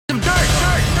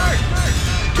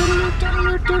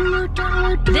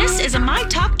This is a My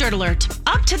Talk Dirt Alert.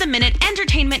 Up-to-the-minute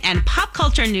entertainment and pop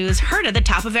culture news heard at the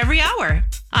top of every hour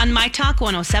on My Talk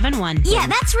 107.1. Yeah,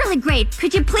 that's really great.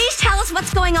 Could you please tell us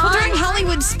what's going on? Well, during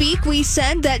Hollywood Speak, we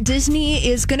said that Disney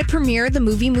is going to premiere the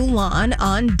movie Mulan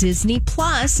on Disney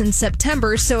Plus in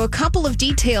September. So a couple of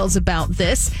details about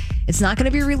this. It's not going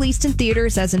to be released in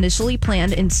theaters as initially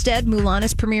planned. Instead, Mulan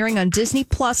is premiering on Disney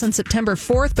Plus on September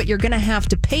 4th, but you're going to have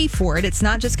to pay for it. It's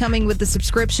not just coming with the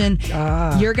subscription.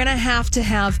 You're going to have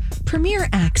premiere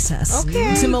access to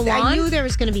Mulan. I knew there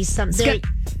was going to be something,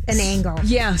 an angle.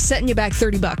 Yeah, setting you back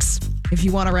 $30 if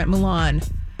you want to rent Mulan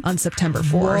on September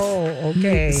 4th. Oh,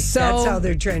 okay. So, that's how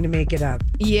they're trying to make it up.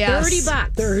 Yes.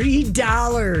 $30.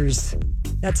 $30.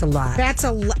 That's a lot. That's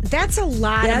a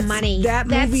lot of money. That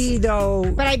movie, though.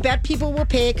 But I bet people will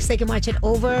pay because they can watch it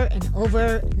over and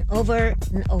over and over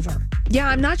and over. Yeah,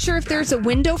 I'm not sure if there's a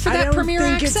window for that premiere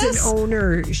access. I think it's an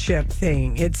ownership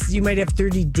thing. You might have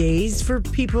 30 days for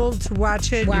people to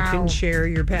watch it. Wow. You can share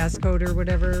your passcode or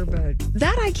whatever, but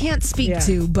that I can't speak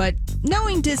to. But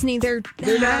knowing Disney, they're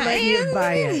not letting you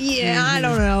buy it. Yeah, I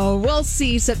don't know. We'll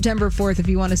see September 4th. If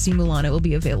you want to see Mulan, it will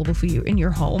be available for you in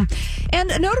your home. And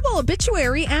a notable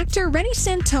obituary, actor Rennie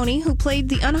Santoni, who played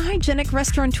the unhygienic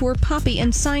restaurateur Poppy in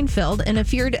Seinfeld and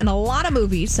appeared in a lot of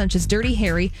movies such as Dirty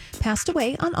Harry, passed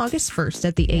away on August 1st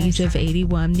at the age of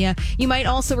 81. Yeah, you might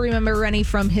also remember Rennie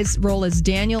from his role as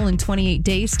Daniel in 28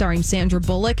 Days, starring Sandra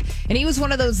Bullock, and he was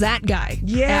one of those that guy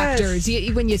actors.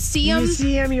 When you see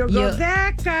him, you'll go,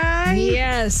 that guy.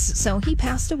 Yes, so he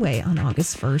passed away on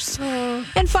August 1st.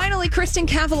 And finally, Kristen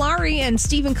Cavallari and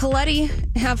Stephen Colletti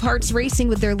have hearts racing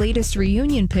with their latest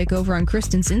reunion pic over on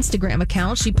Kristen's Instagram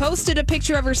account. She posted a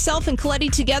picture of herself and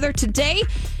Colletti together today,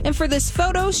 and for this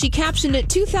photo, she captioned it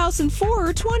 2004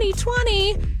 or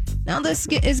 2020. Now, this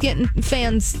is getting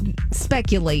fans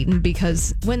speculating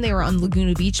because when they were on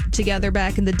Laguna Beach together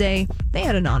back in the day, they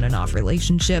had an on and off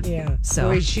relationship. Yeah. So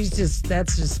boy,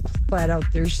 that's just flat out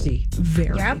thirsty.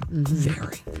 Very.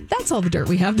 Very. That's all the dirt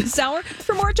we have this hour.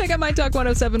 For more, check out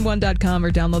mytalk1071.com or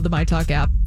download the MyTalk app.